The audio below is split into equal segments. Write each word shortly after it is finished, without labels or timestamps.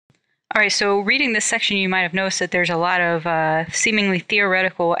All right, so reading this section, you might have noticed that there's a lot of seemingly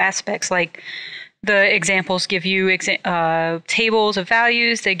theoretical aspects, like the examples give you tables of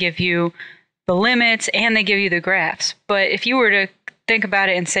values, they give you the limits, and they give you the graphs. But if you were to think about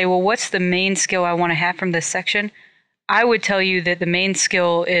it and say, well, what's the main skill I want to have from this section? I would tell you that the main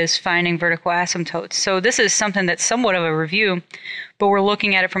skill is finding vertical asymptotes. So this is something that's somewhat of a review, but we're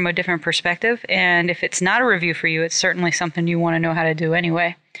looking at it from a different perspective. And if it's not a review for you, it's certainly something you want to know how to do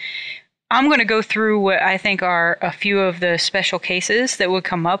anyway. I'm going to go through what I think are a few of the special cases that would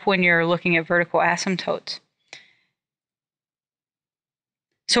come up when you're looking at vertical asymptotes.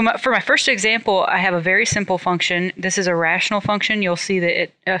 So for my first example, I have a very simple function. This is a rational function. You'll see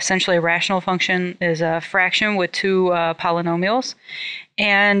that essentially a rational function is a fraction with two polynomials.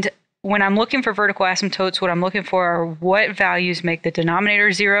 And when I'm looking for vertical asymptotes, what I'm looking for are what values make the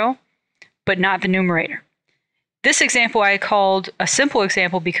denominator 0, but not the numerator. This example I called a simple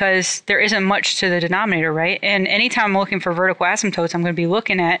example because there isn't much to the denominator, right? And anytime I'm looking for vertical asymptotes, I'm going to be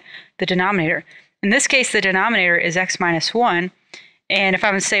looking at the denominator. In this case, the denominator is x minus 1. And if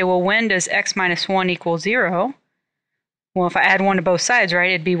I would say, well, when does x minus 1 equal 0? Well, if I add 1 to both sides,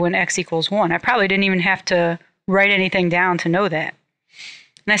 right, it'd be when x equals 1. I probably didn't even have to write anything down to know that.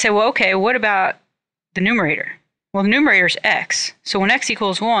 And I say, well, okay, what about the numerator? Well, the numerator is x. So when x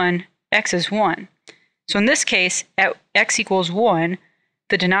equals 1, x is 1. So in this case, at x equals 1,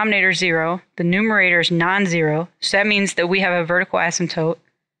 the denominator is 0, the numerator is non-zero, so that means that we have a vertical asymptote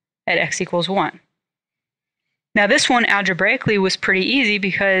at x equals 1. Now this one algebraically was pretty easy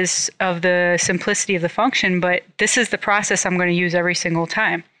because of the simplicity of the function, but this is the process I'm going to use every single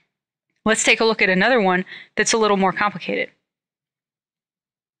time. Let's take a look at another one that's a little more complicated.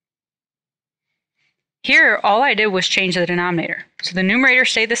 Here, all I did was change the denominator. So the numerator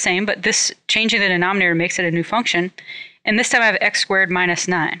stayed the same, but this changing the denominator makes it a new function. And this time I have x squared minus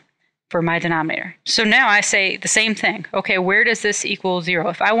 9 for my denominator. So now I say the same thing. Okay, where does this equal 0?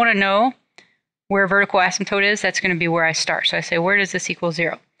 If I want to know where a vertical asymptote is, that's going to be where I start. So I say, where does this equal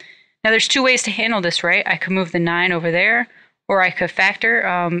 0? Now there's two ways to handle this, right? I could move the 9 over there, or I could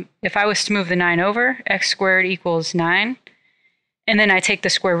factor. If I was to move the 9 over, x squared equals 9. And then I take the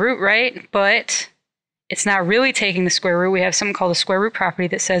square root, right? But it's not really taking the square root. We have something called the square root property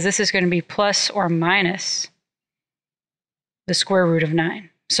that says this is going to be plus or minus the square root of 9.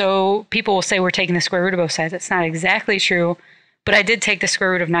 So people will say we're taking the square root of both sides. That's not exactly true, but I did take the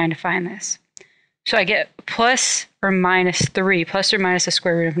square root of 9 to find this. So I get plus or minus 3, plus or minus the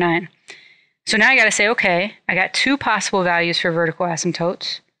square root of 9. So now I got to say, okay, I got two possible values for vertical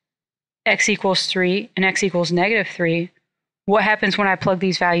asymptotes, x equals 3 and x equals negative 3. What happens when I plug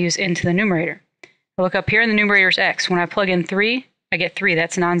these values into the numerator? I look up here, and the numerator is x. When I plug in 3, I get 3.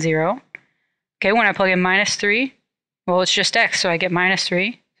 That's non-zero. Okay, when I plug in minus 3, well, it's just x, so I get minus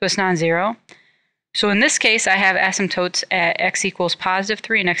 3, so it's non-zero. So in this case, I have asymptotes at x equals positive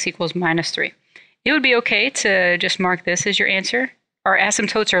 3 and x equals minus 3. It would be okay to just mark this as your answer. Our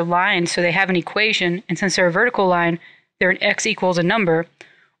asymptotes are lines, so they have an equation, and since they're a vertical line, they're an x equals a number.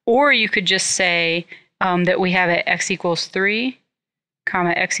 Or you could just say that we have at x equals 3,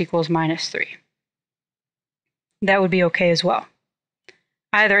 comma x equals minus 3. That would be okay as well.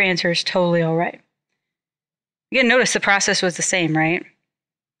 Either answer is totally all right. Again, notice the process was the same, right?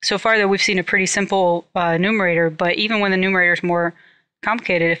 So far, though, we've seen a pretty simple numerator, but even when the numerator is more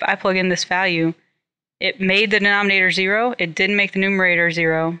complicated, if I plug in this value, it made the denominator 0, it didn't make the numerator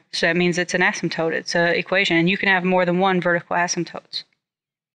 0, so that means it's an asymptote, it's an equation, and you can have more than one vertical asymptotes.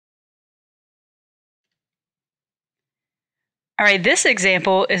 All right, this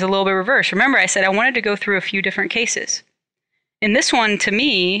example is a little bit reversed. Remember, I said I wanted to go through a few different cases. In this one, to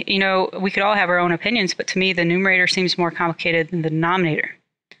me, you know, we could all have our own opinions, but to me, the numerator seems more complicated than the denominator.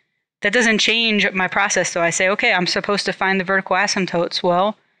 That doesn't change my process, though. I say, okay, I'm supposed to find the vertical asymptotes.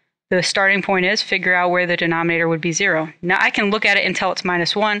 Well, the starting point is figure out where the denominator would be 0. Now, I can look at it until it's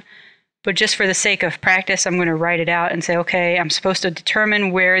minus 1, but just for the sake of practice, I'm going to write it out and say, okay, I'm supposed to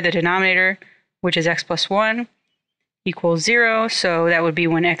determine where the denominator, which is x plus 1, equals 0, so that would be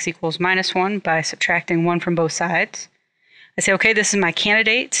when x equals minus 1 by subtracting 1 from both sides. I say, okay, this is my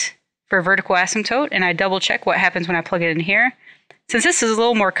candidate for a vertical asymptote, and I double check what happens when I plug it in here. Since this is a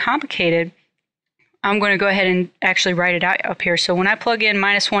little more complicated, I'm going to go ahead and actually write it out up here. So when I plug in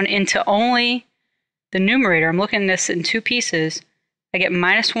minus 1 into only the numerator, I'm looking at this in two pieces, I get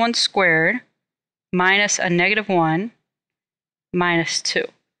minus 1 squared minus a negative 1 minus 2.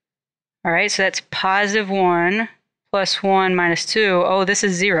 All right, so that's positive 1 plus 1 minus 2. Oh, this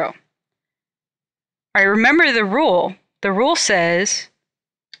is 0. All right, remember the rule. The rule says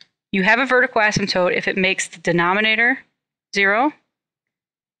you have a vertical asymptote if it makes the denominator 0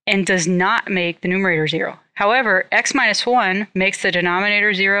 and does not make the numerator 0. However, x minus 1 makes the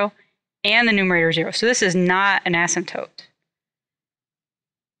denominator 0 and the numerator 0. So this is not an asymptote.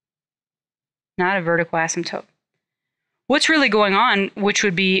 Not a vertical asymptote. What's really going on, which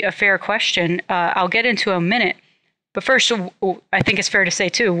would be a fair question, I'll get into in a minute. But first, I think it's fair to say,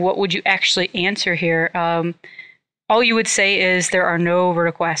 too, what would you actually answer here? All you would say is there are no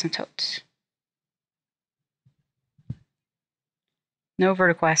vertical asymptotes. No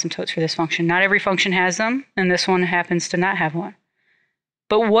vertical asymptotes for this function. Not every function has them, and this one happens to not have one.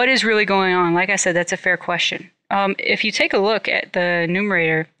 But what is really going on? Like I said, that's a fair question. If you take a look at the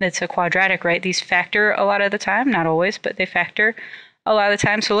numerator, it's a quadratic, right? These factor a lot of the time, not always, but they factor a lot of the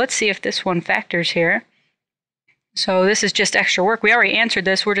time. So let's see if this one factors here. So this is just extra work. We already answered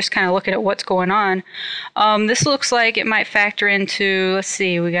this. We're just kind of looking at what's going on. This looks like it might factor into, let's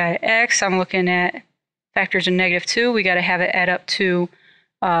see, we got x. I'm looking at factors in -2. We got to have it add up to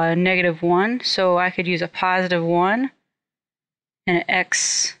 -1. So I could use a +1 and an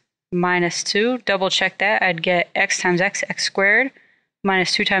x minus 2. Double check that. I'd get x times x squared,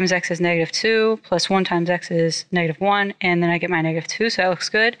 minus 2 times x is -2, plus 1 times x is -1, and then I get my -2, so that looks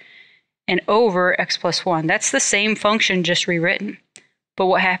good. And over x plus 1. That's the same function, just rewritten. But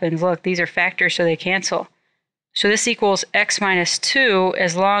what happens? Look, these are factors, so they cancel. So this equals x minus 2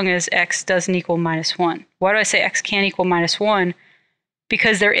 as long as x doesn't equal -1. Why do I say x can't equal -1?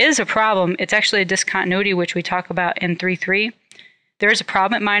 Because there is a problem. It's actually a discontinuity, which we talk about in 3.3. There is a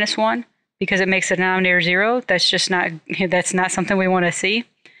problem at -1 because it makes the denominator 0. That's not something we want to see.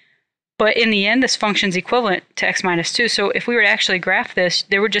 But in the end, this function's equivalent to x minus 2. So if we were to actually graph this,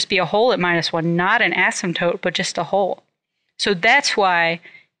 there would just be a hole at -1, not an asymptote, but just a hole. So that's why,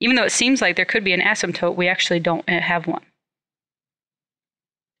 even though it seems like there could be an asymptote, we actually don't have one.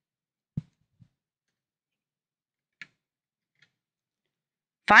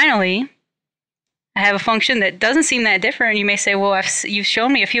 Finally, I have a function that doesn't seem that different. You may say, well, you've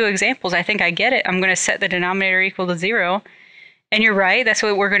shown me a few examples. I think I get it. I'm going to set the denominator equal to 0. And you're right. That's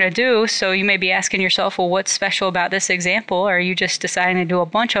what we're going to do. So you may be asking yourself, well, what's special about this example? Are you just deciding to do a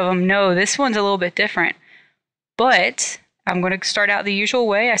bunch of them? No, this one's a little bit different. But I'm going to start out the usual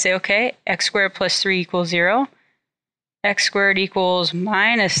way. I say, okay, x squared plus 3 equals 0. X squared equals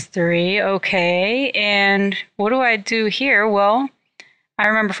 -3. Okay. And what do I do here? Well, I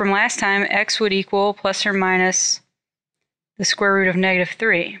remember from last time, x would equal plus or minus the square root of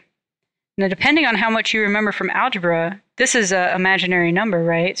 -3. Now, depending on how much you remember from algebra, this is an imaginary number,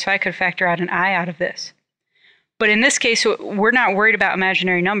 right? So I could factor out an I out of this. But in this case, we're not worried about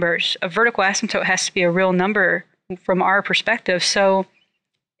imaginary numbers. A vertical asymptote has to be a real number from our perspective. So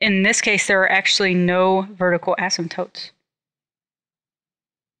in this case, there are actually no vertical asymptotes.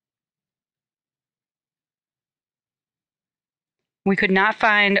 We could not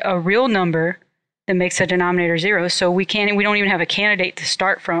find a real number that makes a denominator 0, so we don't even have a candidate to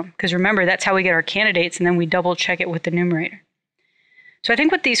start from, because remember, that's how we get our candidates, and then we double check it with the numerator. So I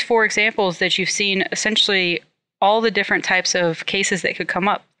think with these 4 examples that you've seen, essentially all the different types of cases that could come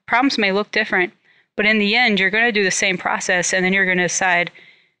up. Problems may look different, but in the end, you're going to do the same process, and then you're going to decide,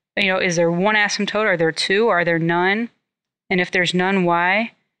 is there one asymptote? Are there 2? Are there none? And if there's none,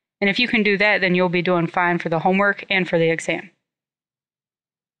 why? And if you can do that, then you'll be doing fine for the homework and for the exam.